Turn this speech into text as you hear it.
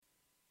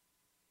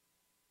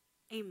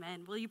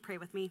Amen. Will you pray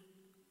with me?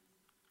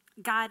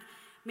 God,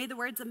 may the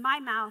words of my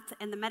mouth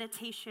and the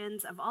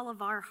meditations of all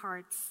of our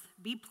hearts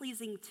be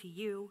pleasing to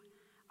you,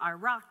 our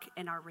rock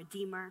and our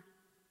redeemer.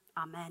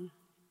 Amen.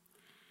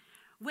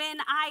 When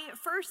I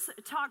first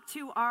talked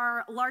to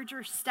our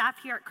larger staff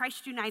here at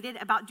Christ United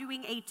about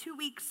doing a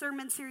 2-week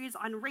sermon series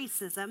on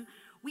racism,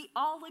 we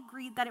all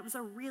agreed that it was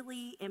a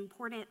really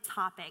important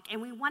topic and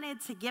we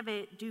wanted to give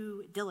it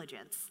due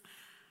diligence.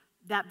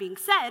 That being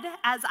said,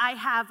 as I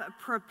have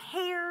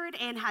prepared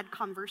and had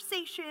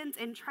conversations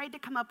and tried to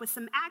come up with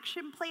some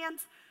action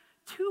plans,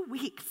 2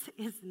 weeks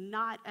is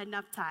not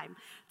enough time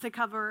to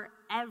cover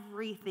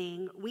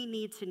everything we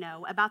need to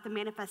know about the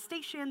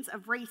manifestations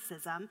of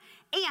racism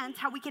and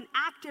how we can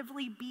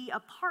actively be a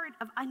part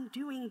of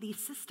undoing these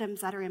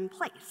systems that are in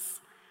place.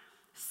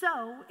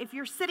 So, if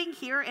you're sitting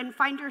here and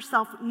find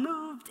yourself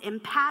moved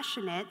and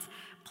passionate,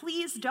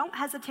 please don't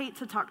hesitate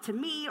to talk to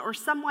me or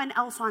someone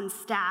else on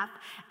staff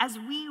as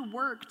we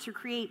work to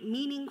create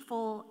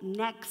meaningful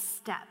next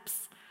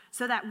steps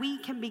so that we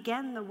can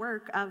begin the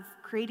work of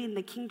creating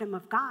the kingdom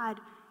of God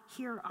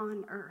here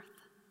on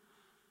earth.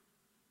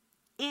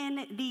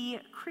 In the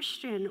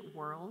Christian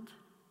world,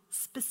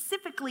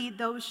 specifically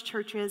those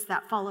churches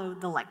that follow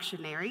the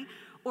lectionary,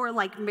 or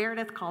like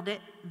Meredith called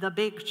it, the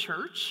big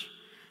church,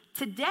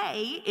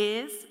 today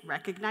is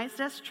recognized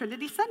as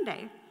Trinity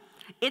Sunday.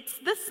 It's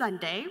the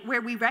Sunday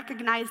where we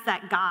recognize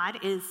that God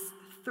is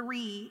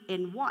 3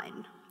 in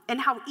 1,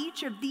 and how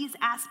each of these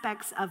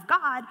aspects of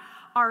God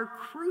are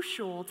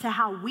crucial to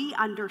how we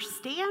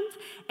understand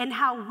and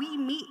how we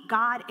meet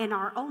God in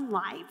our own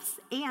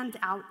lives and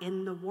out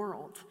in the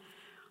world.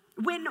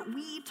 When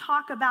we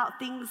talk about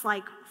things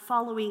like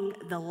following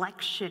the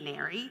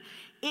lectionary,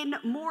 in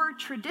more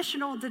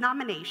traditional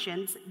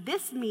denominations,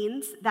 this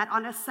means that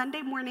on a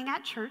Sunday morning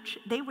at church,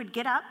 they would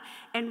get up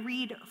and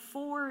read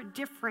 4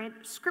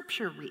 different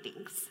scripture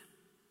readings.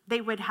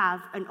 They would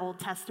have an Old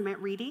Testament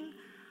reading,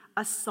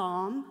 a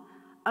psalm,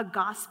 a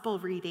gospel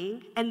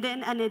reading, and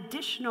then an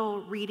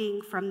additional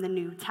reading from the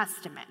New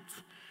Testament.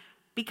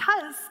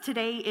 Because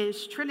today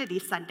is Trinity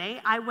Sunday,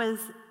 I was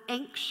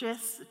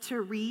anxious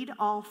to read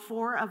all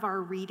 4 of our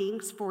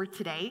readings for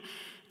today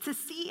to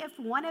see if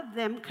one of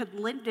them could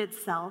lend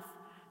itself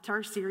to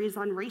our series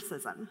on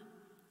racism.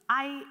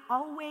 I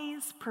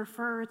always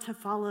prefer to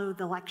follow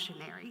the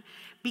lectionary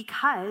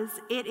because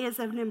it is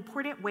an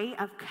important way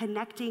of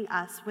connecting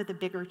us with a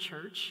bigger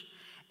church,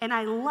 and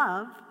I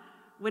love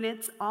when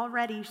it's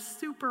already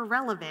super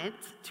relevant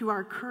to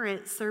our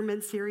current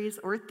sermon series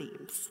or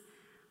themes.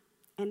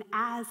 And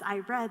as I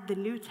read the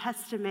New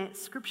Testament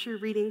scripture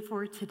reading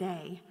for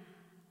today,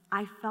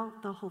 I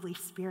felt the Holy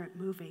Spirit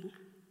moving.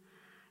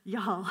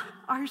 Y'all,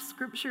 our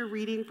scripture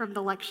reading from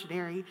the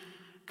lectionary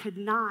could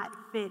not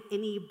fit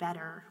any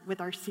better with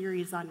our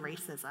series on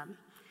racism.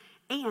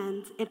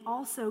 And it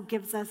also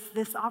gives us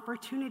this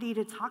opportunity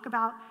to talk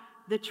about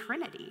the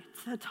Trinity,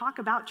 to talk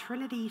about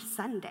Trinity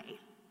Sunday.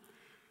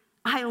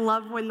 I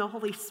love when the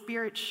Holy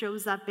Spirit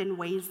shows up in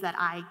ways that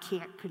I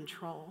can't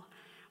control,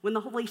 when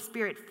the Holy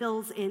Spirit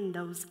fills in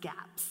those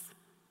gaps.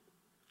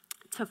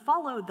 To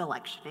follow the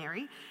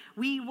lectionary,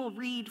 we will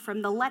read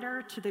from the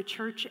letter to the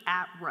church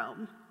at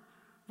Rome,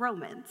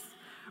 Romans.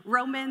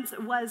 Romans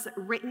was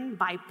written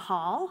by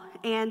Paul,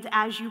 and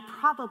as you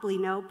probably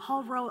know,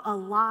 Paul wrote a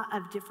lot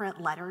of different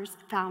letters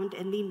found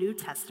in the New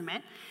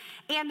Testament.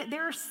 And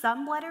there are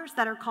some letters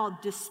that are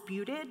called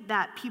disputed,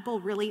 that people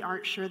really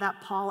aren't sure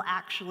that Paul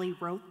actually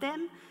wrote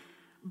them.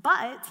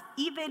 But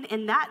even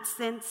in that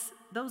sense,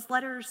 those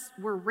letters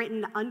were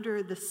written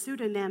under the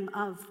pseudonym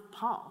of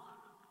Paul.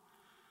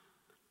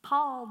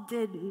 Paul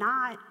did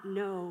not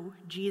know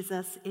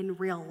Jesus in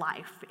real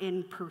life,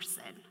 in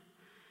person.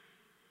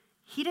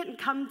 He didn't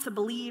come to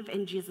believe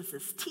in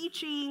Jesus'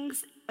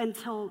 teachings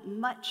until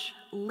much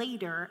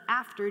later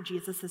after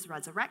Jesus'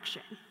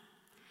 resurrection.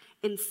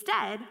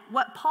 Instead,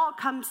 what Paul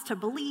comes to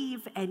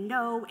believe and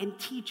know and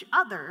teach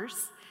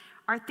others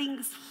are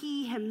things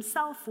he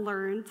himself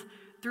learned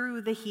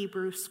through the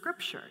Hebrew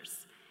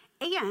scriptures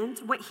and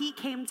what he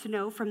came to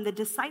know from the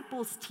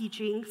disciples'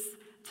 teachings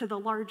to the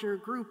larger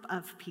group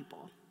of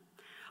people.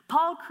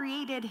 Paul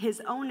created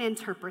his own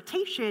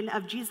interpretation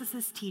of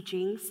Jesus'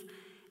 teachings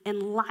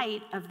in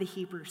light of the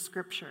Hebrew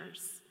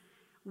scriptures.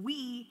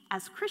 We,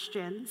 as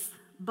Christians,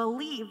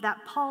 believe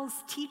that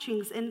Paul's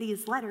teachings in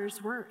these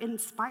letters were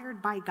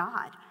inspired by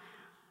God.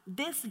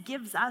 This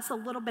gives us a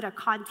little bit of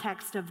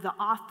context of the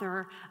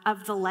author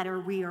of the letter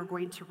we are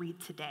going to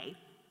read today.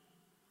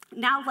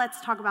 Now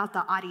let's talk about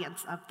the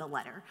audience of the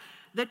letter.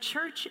 The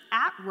church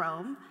at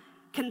Rome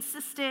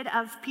consisted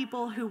of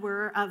people who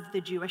were of the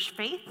Jewish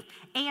faith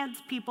and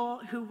people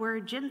who were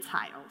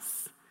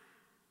Gentiles.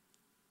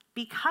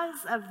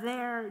 Because of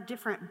their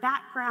different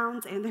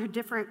backgrounds and their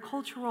different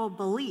cultural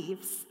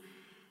beliefs,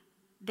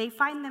 they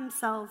find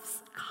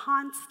themselves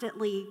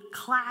constantly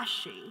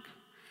clashing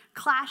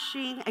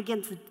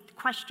against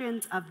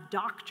questions of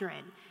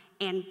doctrine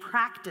and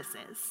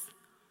practices.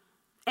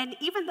 And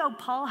even though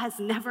Paul has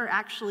never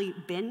actually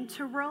been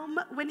to Rome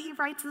when he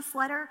writes this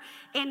letter,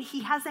 and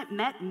he hasn't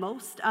met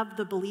most of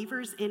the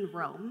believers in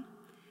Rome,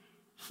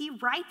 he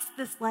writes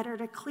this letter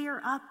to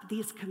clear up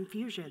these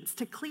confusions,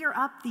 to clear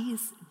up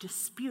these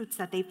disputes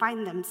that they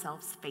find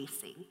themselves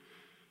facing.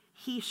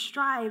 He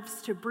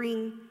strives to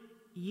bring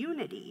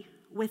unity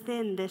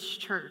within this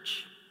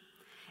church.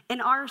 In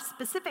our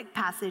specific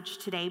passage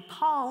today,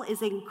 Paul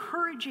is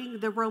encouraging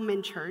the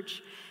Roman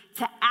church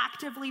to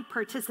actively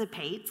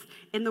participate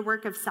in the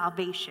work of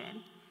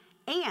salvation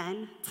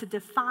and to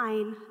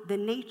define the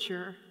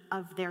nature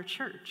of their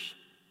church.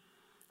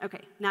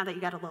 Okay, now that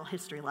you got a little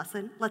history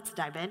lesson, let's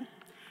dive in.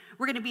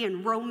 We're going to be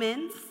in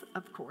Romans,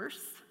 of course,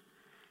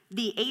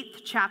 the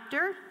 8th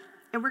chapter,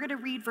 and we're going to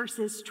read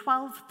verses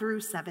 12 through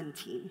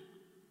 17.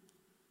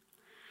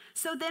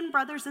 So then,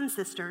 brothers and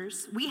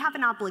sisters, we have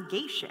an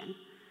obligation,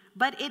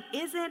 but it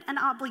isn't an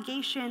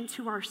obligation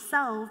to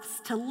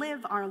ourselves to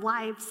live our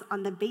lives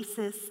on the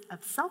basis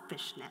of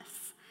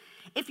selfishness.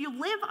 If you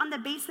live on the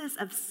basis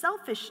of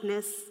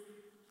selfishness,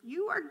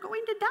 you are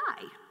going to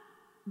die.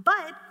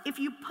 But if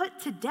you put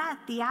to death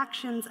the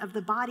actions of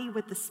the body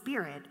with the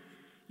Spirit,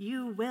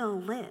 you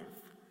will live.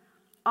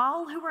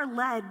 All who are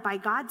led by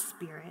God's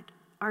Spirit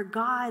are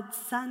God's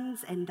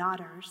sons and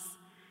daughters.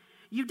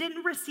 You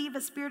didn't receive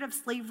a spirit of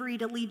slavery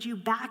to lead you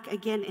back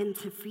again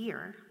into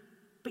fear,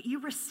 but you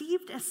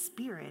received a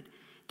spirit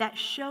that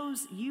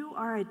shows you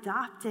are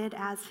adopted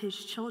as his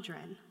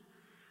children.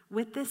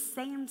 With this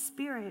same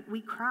spirit, we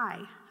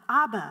cry,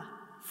 Abba,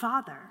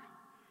 Father.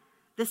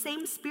 The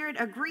same spirit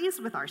agrees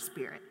with our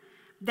spirit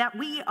that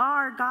we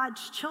are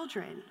God's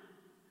children.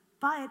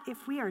 But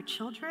if we are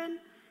children,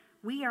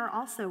 we are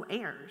also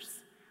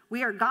heirs.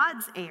 We are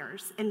God's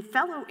heirs and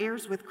fellow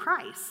heirs with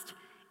Christ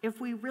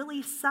if we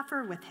really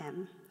suffer with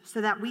him,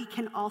 so that we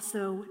can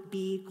also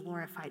be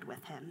glorified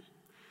with him.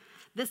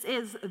 This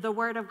is the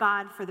word of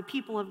God for the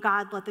people of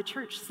God. Let the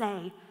church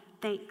say,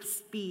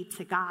 thanks be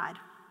to God.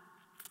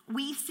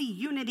 We see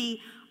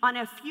unity on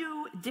a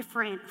few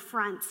different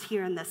fronts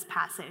here in this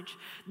passage.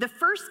 The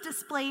first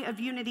display of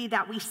unity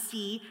that we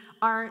see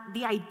are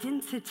the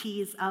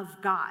identities of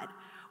God.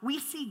 We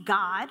see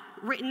God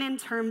written in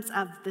terms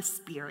of the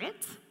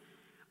Spirit.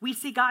 We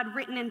see God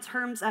written in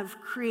terms of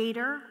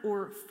Creator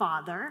or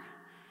Father.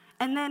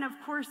 And then, of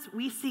course,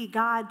 we see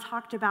God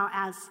talked about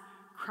as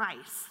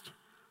Christ.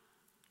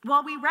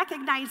 While we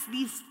recognize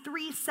these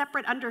three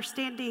separate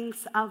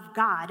understandings of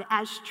God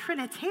as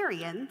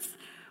Trinitarians,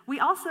 we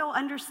also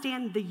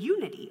understand the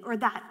unity or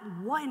that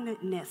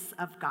oneness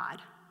of God.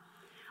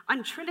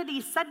 On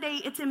Trinity Sunday,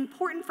 it's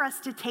important for us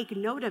to take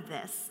note of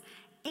this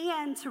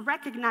and to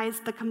recognize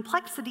the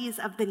complexities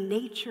of the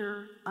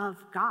nature of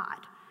God.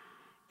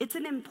 It's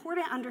an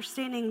important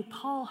understanding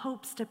Paul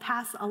hopes to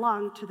pass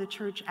along to the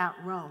church at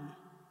Rome.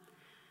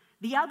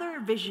 The other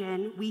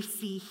vision we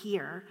see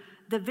here,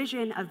 the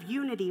vision of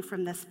unity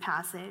from this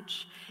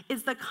passage,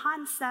 is the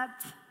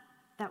concept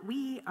that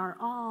we are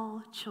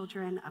all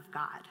children of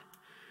God.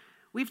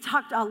 We've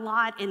talked a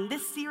lot in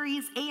this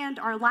series and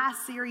our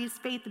last series,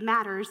 Faith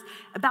Matters,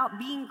 about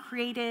being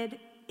created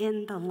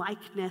in the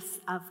likeness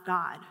of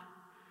God.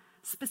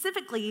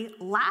 Specifically,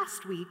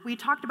 last week, we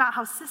talked about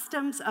how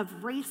systems of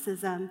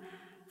racism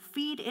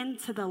feed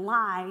into the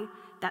lie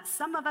that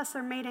some of us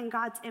are made in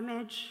God's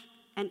image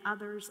and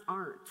others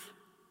aren't,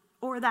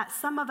 or that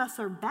some of us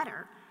are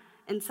better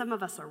and some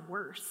of us are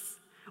worse,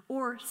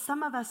 or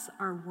some of us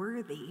are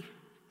worthy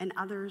and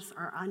others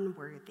are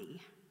unworthy.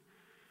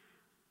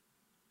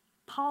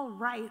 Paul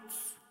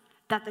writes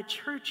that the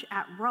church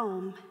at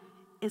Rome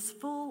is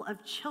full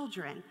of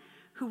children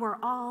who are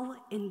all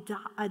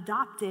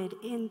adopted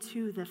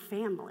into the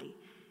family.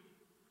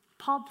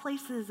 Paul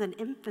places an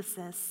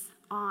emphasis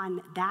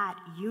on that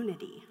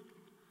unity.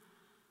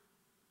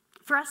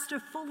 For us to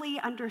fully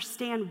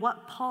understand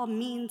what Paul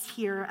means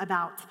here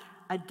about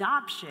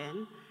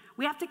adoption,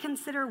 we have to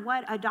consider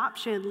what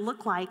adoption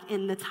looked like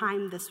in the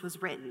time this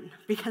was written,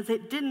 because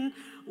it didn't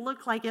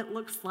look like it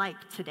looks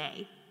like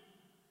today.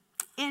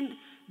 In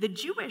the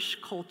Jewish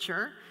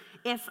culture,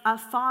 if a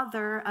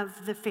father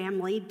of the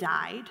family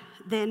died,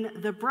 then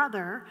the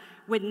brother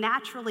would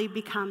naturally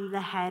become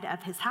the head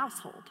of his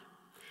household.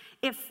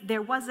 If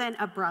there wasn't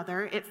a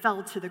brother, it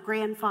fell to the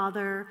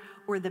grandfather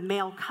or the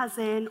male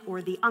cousin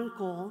or the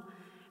uncle.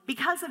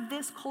 Because of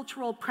this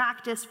cultural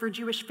practice for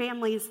Jewish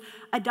families,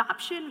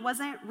 adoption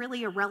wasn't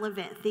really a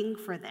relevant thing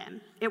for them.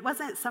 It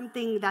wasn't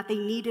something that they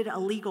needed a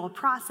legal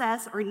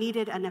process or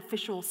needed an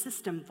official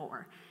system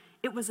for.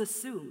 It was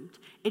assumed.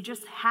 It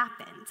just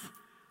happened.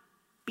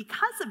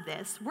 Because of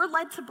this, we're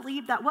led to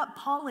believe that what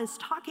Paul is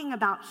talking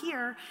about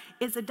here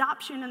is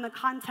adoption in the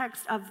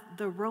context of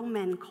the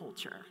Roman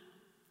culture.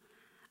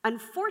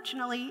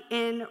 Unfortunately,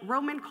 in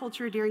Roman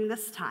culture during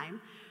this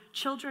time,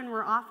 children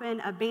were often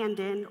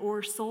abandoned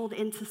or sold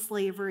into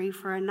slavery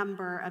for a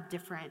number of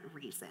different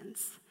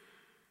reasons.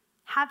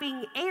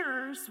 Having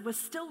heirs was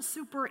still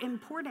super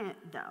important,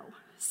 though.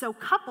 So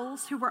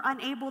couples who were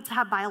unable to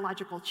have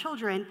biological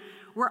children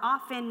were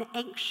often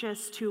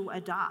anxious to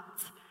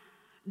adopt.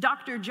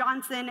 Dr.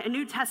 Johnson, a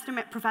New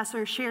Testament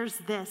professor, shares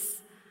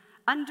this.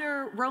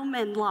 Under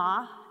Roman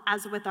law,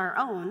 as with our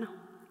own,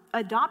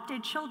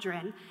 adopted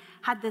children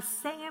had the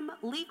same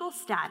legal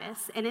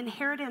status and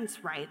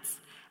inheritance rights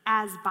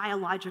as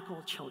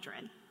biological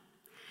children.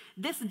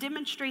 This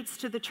demonstrates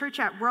to the church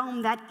at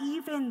Rome that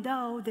even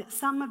though that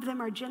some of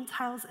them are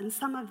Gentiles and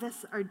some of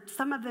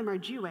them are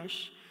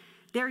Jewish,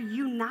 they're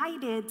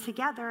united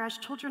together as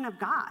children of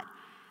God.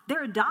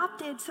 They're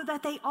adopted so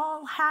that they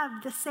all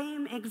have the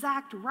same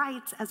exact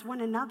rights as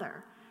one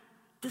another.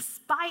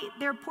 Despite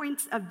their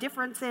points of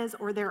differences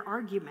or their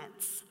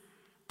arguments,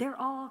 they're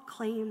all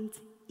claimed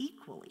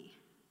equally.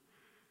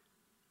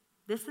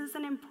 This is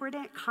an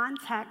important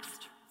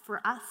context for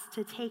us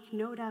to take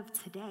note of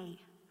today.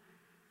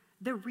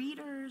 The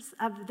readers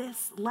of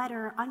this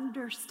letter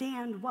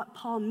understand what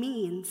Paul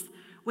means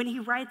when he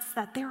writes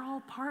that they're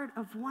all part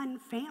of one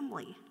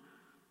family.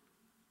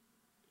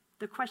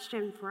 The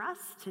question for us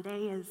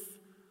today is,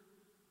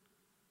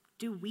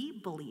 do we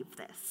believe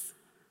this?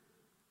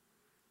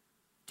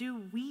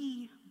 Do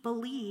we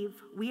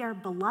believe we are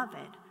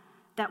beloved,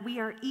 that we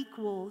are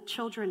equal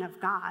children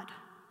of God?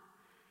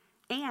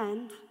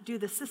 And do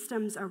the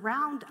systems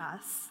around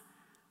us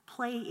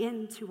play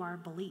into our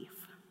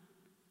belief?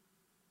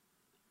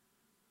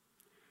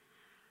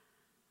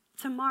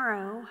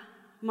 Tomorrow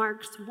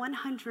marks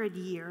 100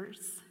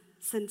 years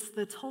since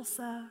the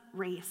Tulsa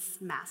Race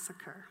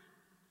Massacre.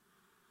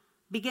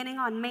 Beginning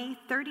on May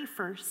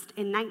 31st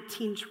in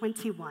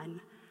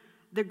 1921,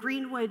 the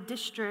Greenwood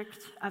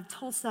district of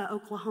Tulsa,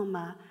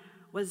 Oklahoma,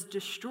 was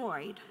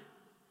destroyed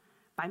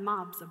by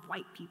mobs of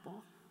white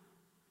people.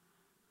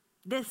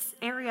 This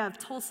area of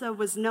Tulsa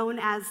was known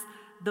as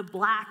the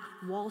Black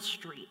Wall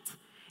Street.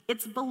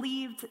 It's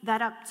believed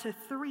that up to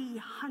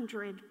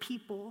 300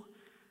 people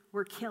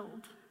were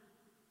killed,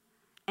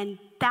 and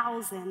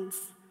thousands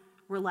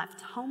were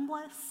left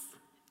homeless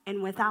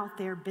and without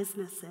their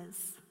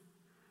businesses.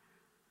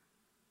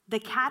 The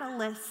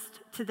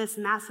catalyst to this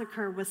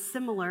massacre was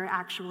similar,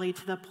 actually,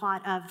 to the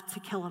plot of To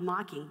Kill a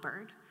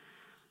Mockingbird,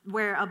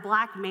 where a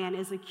black man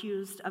is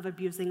accused of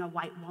abusing a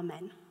white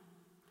woman.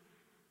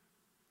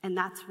 And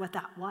that's what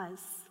that was,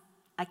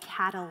 a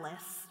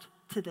catalyst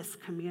to this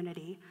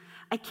community,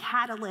 a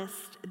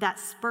catalyst that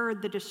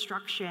spurred the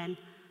destruction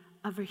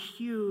of a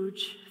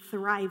huge,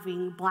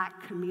 thriving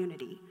black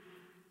community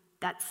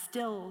that's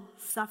still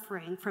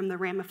suffering from the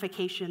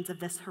ramifications of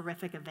this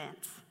horrific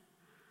event.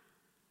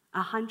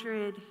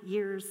 100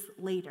 years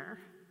later,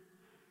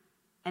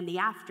 and the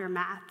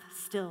aftermath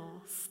still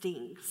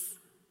stings.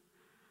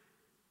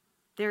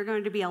 There are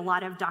going to be a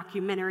lot of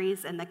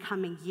documentaries in the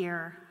coming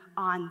year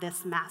on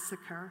this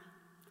massacre.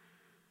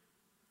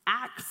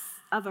 Acts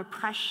of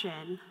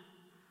oppression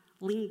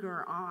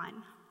linger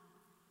on,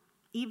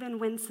 even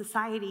when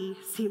society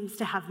seems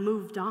to have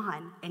moved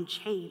on and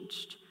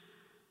changed.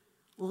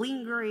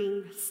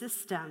 Lingering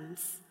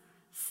systems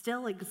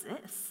still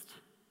exist,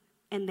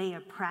 and they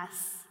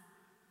oppress.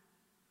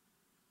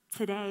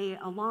 Today,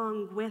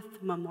 along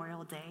with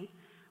Memorial Day,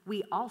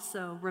 we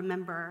also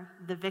remember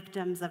the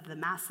victims of the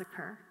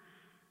massacre,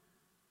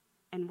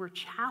 and we're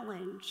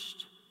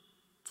challenged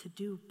to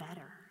do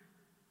better.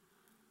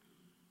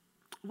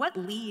 What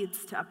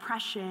leads to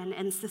oppression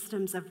and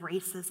systems of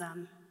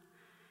racism?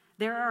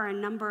 There are a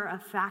number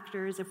of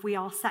factors. If we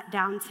all sat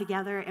down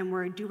together and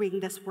were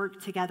doing this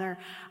work together,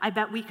 I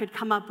bet we could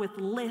come up with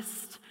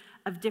lists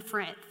of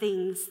different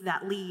things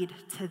that lead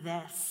to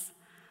this.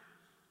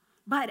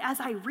 But as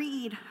I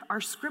read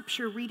our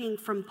scripture reading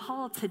from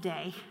Paul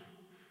today,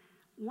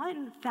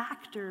 one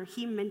factor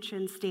he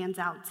mentioned stands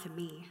out to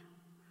me.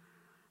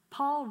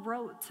 Paul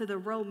wrote to the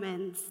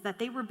Romans that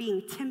they were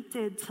being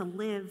tempted to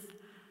live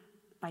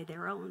by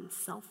their own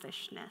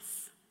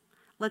selfishness.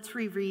 Let's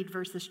reread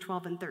verses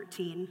 12 and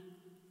 13.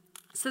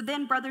 So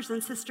then, brothers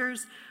and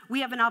sisters, we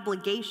have an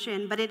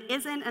obligation, but it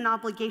isn't an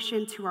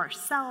obligation to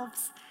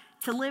ourselves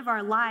to live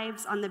our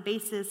lives on the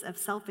basis of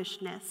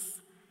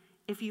selfishness.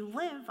 If you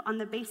live on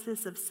the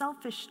basis of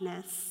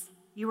selfishness,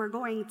 you are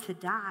going to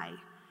die.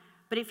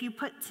 But if you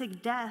put to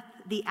death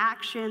the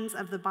actions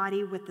of the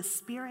body with the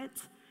Spirit,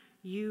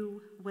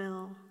 you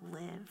will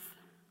live.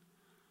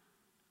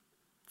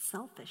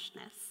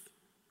 Selfishness.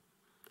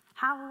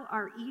 How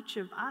are each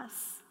of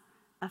us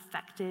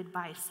affected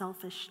by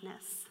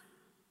selfishness?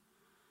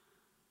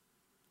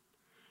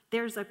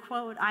 There's a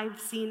quote I've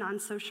seen on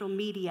social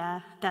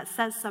media that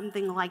says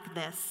something like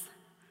this: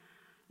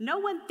 "No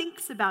one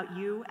thinks about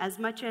you as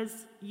much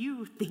as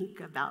you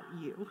think about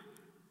you."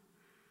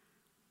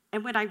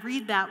 And when I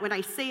read that, when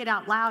I say it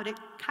out loud, it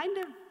kind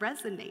of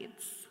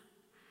resonates.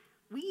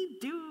 We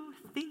do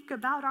think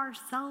about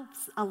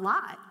ourselves a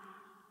lot.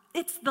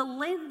 It's the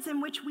lens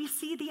in which we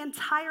see the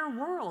entire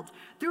world,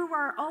 through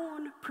our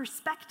own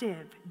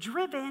perspective,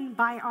 driven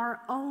by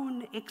our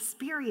own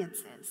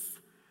experiences.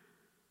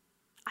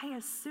 I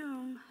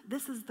assume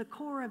this is the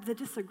core of the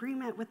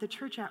disagreement with the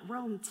church at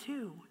Rome,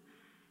 too.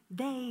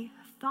 They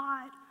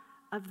thought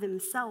of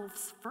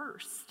themselves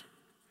first.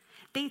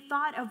 They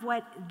thought of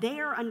what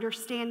their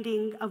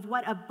understanding of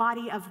what a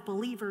body of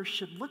believers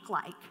should look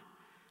like.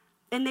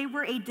 And they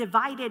were a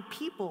divided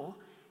people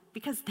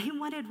because they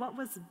wanted what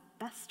was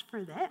best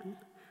for them,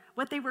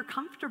 what they were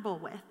comfortable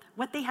with,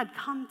 what they had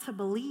come to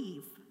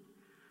believe.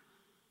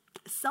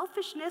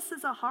 Selfishness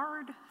is a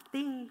hard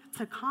thing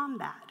to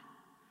combat.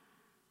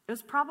 It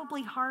was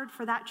probably hard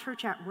for that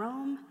church at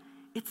Rome.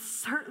 It's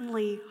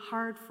certainly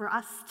hard for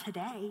us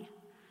today.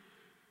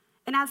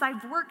 And as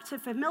I've worked to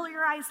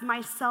familiarize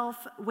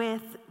myself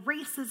with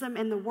racism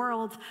in the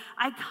world,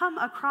 I come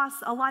across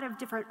a lot of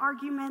different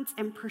arguments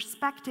and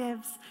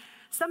perspectives,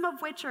 some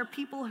of which are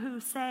people who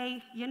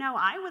say,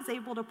 I was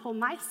able to pull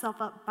myself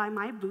up by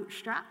my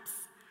bootstraps.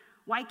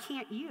 Why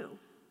can't you?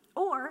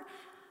 Or,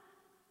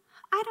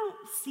 I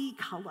don't see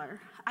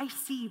color, I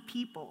see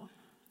people.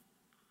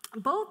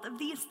 Both of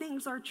these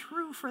things are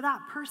true for that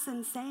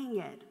person saying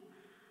it,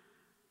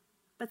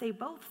 but they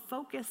both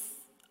focus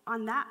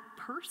on that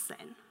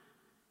person.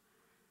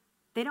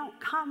 They don't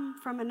come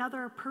from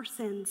another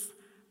person's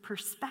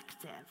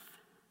perspective.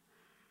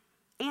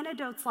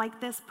 Anecdotes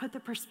like this put the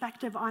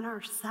perspective on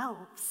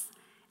ourselves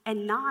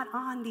and not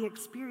on the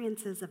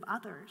experiences of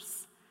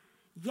others.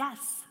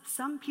 Yes,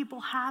 some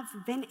people have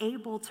been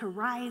able to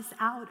rise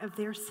out of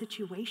their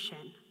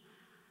situation,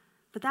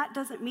 but that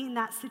doesn't mean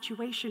that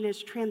situation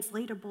is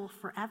translatable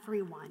for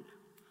everyone.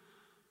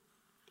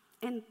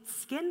 And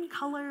skin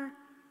color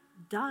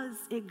does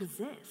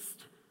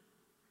exist.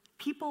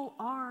 People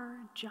are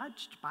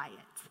judged by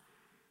it.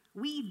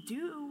 We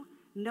do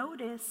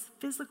notice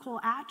physical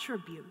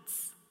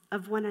attributes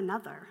of one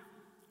another.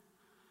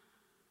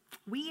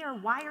 We are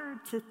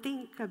wired to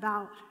think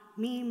about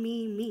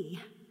me,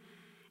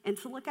 and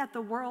to look at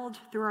the world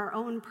through our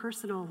own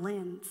personal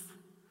lens.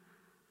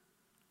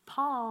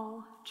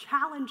 Paul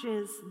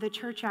challenges the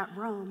church at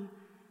Rome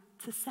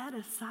to set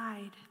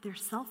aside their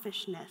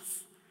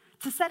selfishness,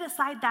 to set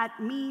aside that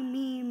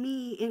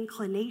me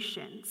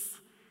inclinations,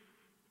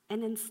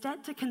 and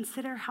instead to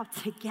consider how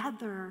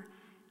together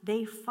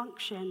they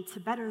function to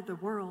better the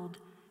world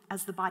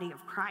as the body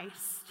of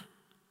Christ.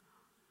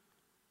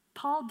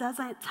 Paul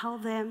doesn't tell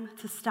them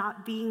to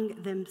stop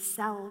being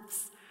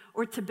themselves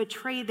or to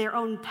betray their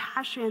own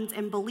passions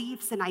and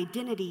beliefs and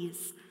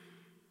identities.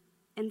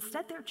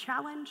 Instead, they're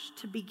challenged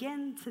to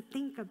begin to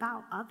think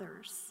about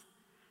others,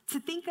 to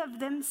think of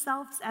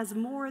themselves as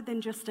more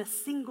than just a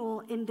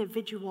single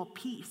individual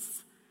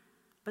piece,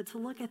 but to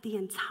look at the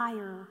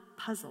entire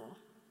puzzle.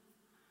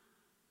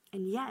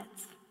 And yet,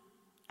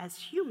 as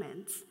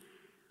humans,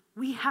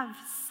 we have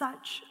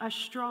such a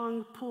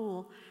strong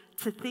pull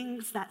to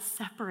things that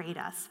separate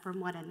us from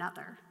one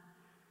another.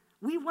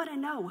 We want to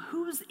know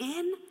who's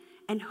in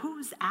and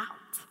who's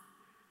out.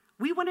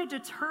 We want to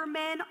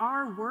determine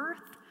our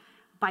worth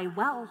by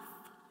wealth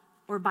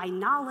or by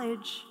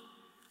knowledge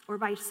or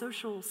by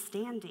social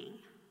standing.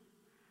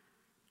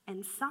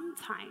 And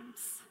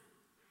sometimes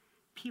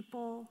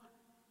people's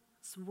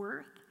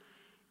worth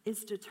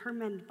is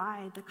determined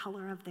by the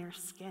color of their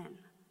skin.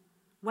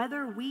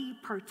 Whether we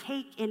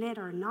partake in it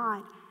or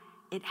not,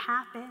 it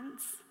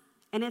happens,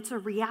 and it's a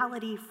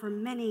reality for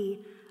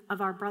many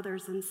of our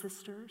brothers and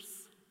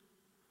sisters.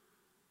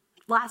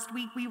 Last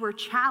week, we were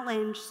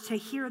challenged to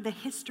hear the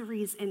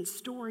histories and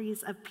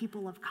stories of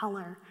people of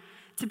color,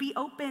 to be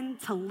open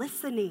to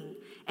listening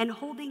and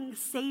holding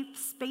safe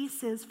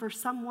spaces for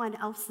someone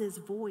else's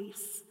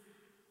voice.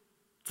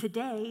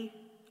 Today,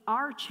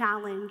 our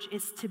challenge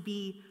is to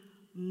be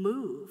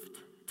moved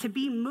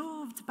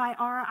by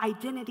our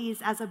identities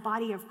as a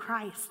body of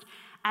Christ,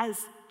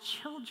 as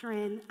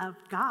children of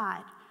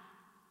God,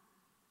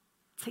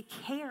 to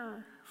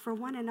care for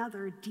one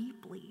another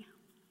deeply.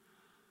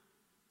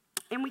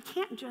 And we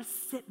can't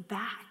just sit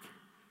back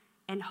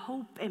and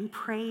hope and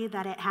pray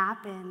that it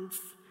happens.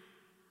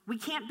 We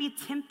can't be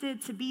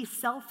tempted to be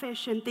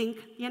selfish and think,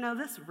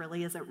 this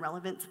really isn't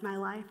relevant to my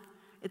life.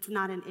 It's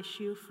not an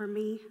issue for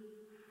me.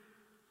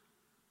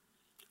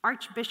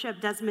 Archbishop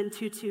Desmond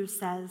Tutu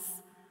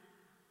says,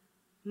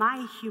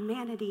 "My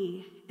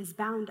humanity is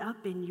bound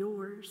up in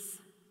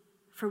yours,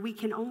 for we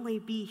can only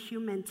be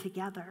human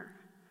together.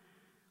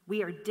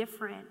 We are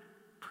different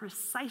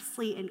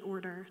precisely in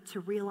order to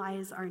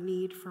realize our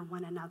need for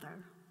one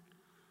another."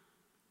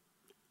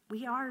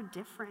 We are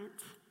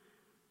different.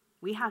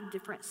 We have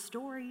different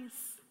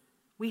stories.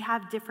 We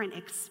have different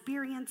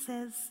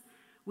experiences.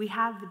 We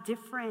have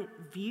different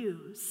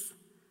views.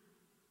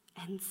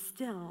 And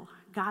still,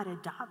 God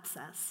adopts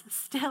us.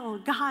 Still,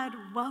 God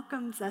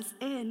welcomes us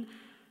in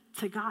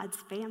to God's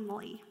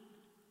family.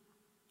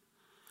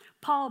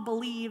 Paul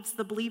believes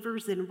the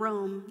believers in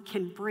Rome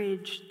can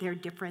bridge their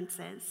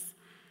differences,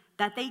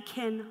 that they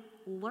can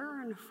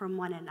learn from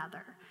one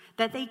another,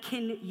 that they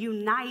can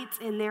unite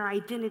in their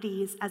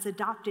identities as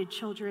adopted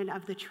children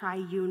of the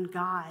triune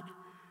God,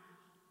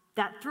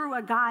 that through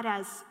a God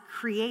as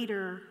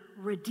creator,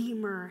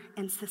 redeemer,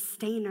 and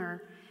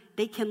sustainer,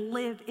 they can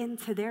live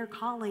into their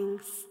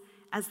callings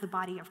as the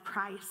body of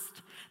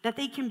Christ, that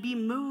they can be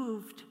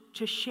moved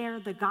to share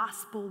the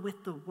gospel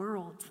with the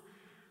world,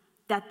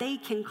 that they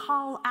can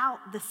call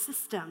out the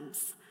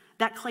systems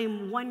that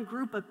claim one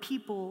group of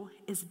people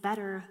is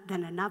better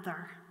than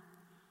another.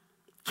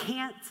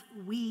 Can't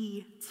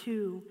we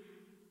too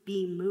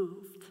be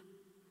moved?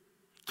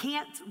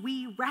 Can't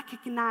we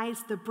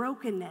recognize the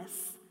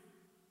brokenness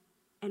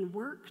and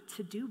work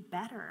to do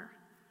better?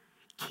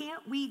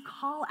 Can't we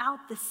call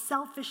out the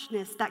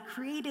selfishness that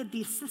created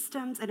these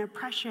systems and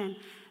oppression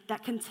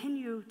that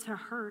continue to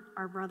hurt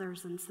our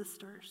brothers and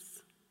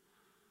sisters?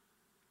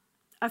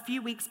 A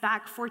few weeks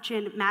back,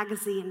 Fortune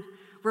magazine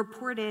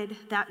reported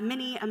that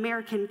many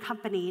American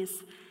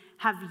companies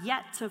have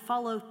yet to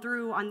follow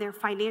through on their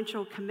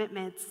financial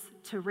commitments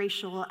to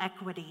racial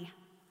equity.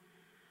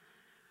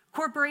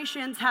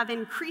 Corporations have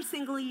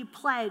increasingly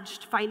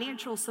pledged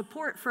financial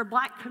support for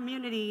Black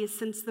communities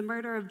since the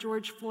murder of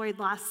George Floyd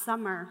last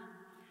summer.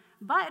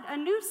 But a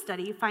new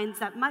study finds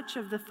that much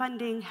of the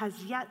funding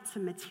has yet to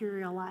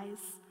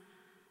materialize.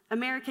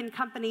 American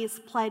companies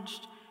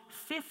pledged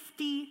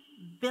 $50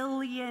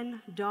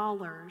 billion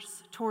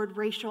toward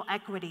racial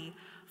equity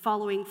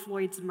following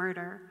Floyd's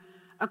murder.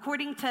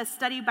 According to a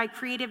study by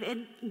Creative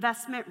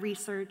Investment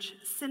Research,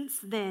 since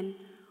then,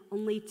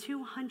 only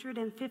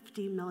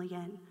 $250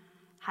 million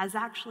has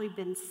actually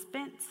been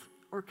spent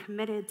or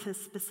committed to a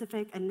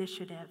specific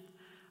initiative,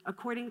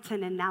 according to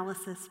an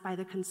analysis by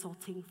the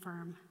consulting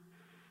firm.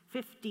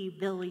 50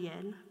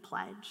 billion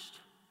pledged,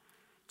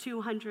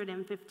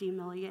 250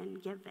 million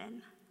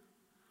given.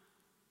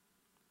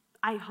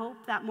 I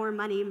hope that more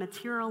money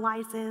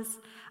materializes.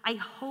 I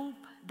hope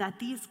that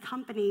these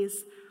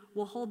companies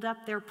will hold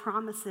up their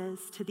promises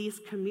to these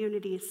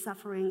communities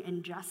suffering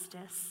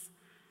injustice.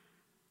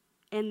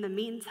 In the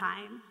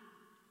meantime,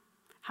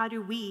 how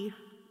do we,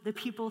 the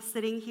people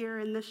sitting here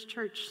in this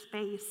church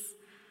space,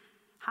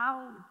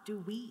 how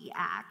do we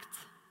act?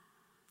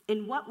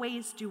 In what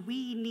ways do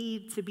we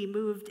need to be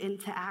moved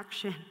into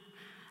action?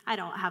 I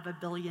don't have $1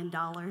 billion,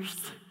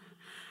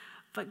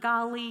 but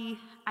golly,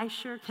 I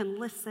sure can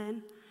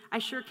listen. I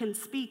sure can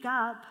speak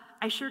up.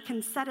 I sure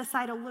can set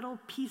aside a little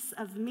piece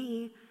of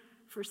me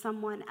for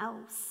someone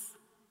else.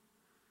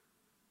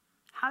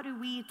 How do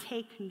we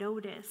take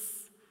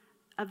notice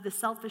of the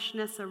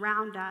selfishness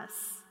around us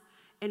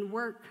and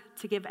work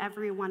to give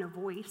everyone a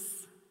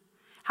voice?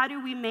 How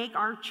do we make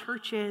our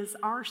churches,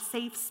 our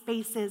safe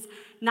spaces,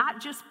 not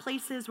just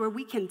places where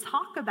we can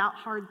talk about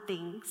hard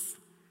things,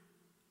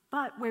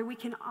 but where we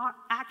can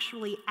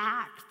actually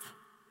act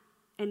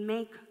and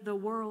make the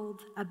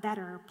world a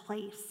better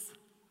place?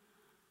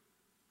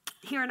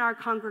 Here in our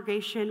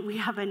congregation, we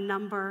have a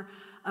number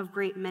of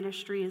great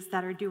ministries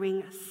that are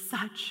doing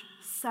such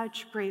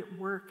great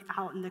work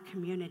out in the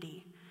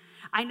community.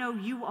 I know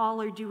you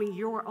all are doing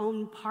your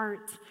own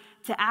part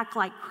to act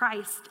like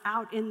Christ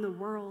out in the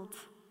world.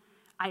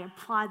 I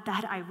applaud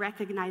that, I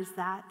recognize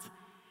that,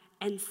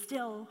 and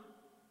still,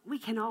 we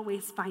can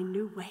always find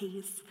new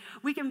ways.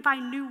 We can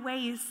find new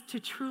ways to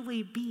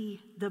truly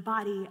be the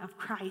body of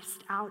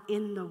Christ out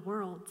in the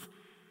world.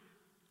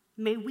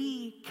 May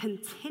we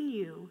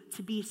continue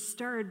to be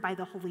stirred by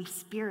the Holy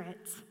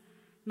Spirit.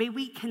 May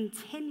we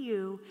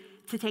continue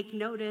to take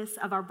notice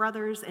of our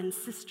brothers and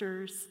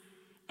sisters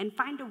and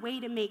find a way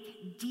to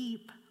make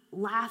deep,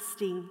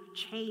 lasting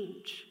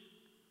change.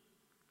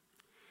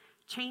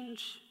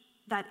 Change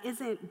that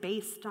isn't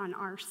based on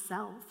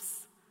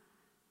ourselves,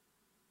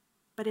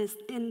 but is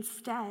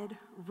instead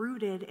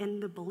rooted in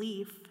the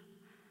belief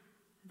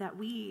that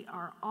we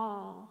are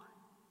all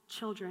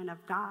children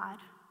of God.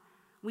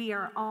 We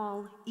are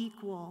all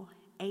equal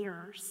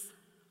heirs.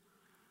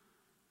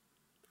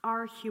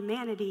 Our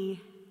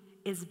humanity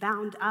is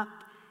bound up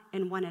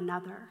in one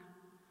another,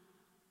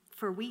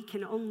 for we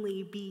can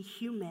only be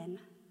human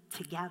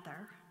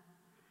together.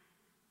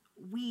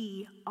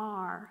 We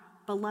are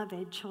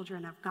beloved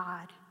children of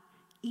God,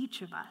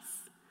 each of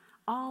us,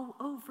 all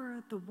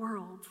over the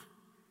world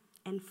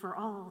and for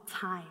all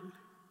time.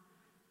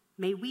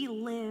 May we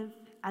live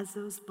as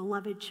those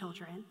beloved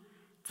children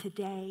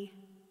today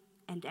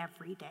and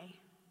every day.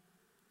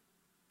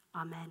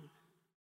 Amen.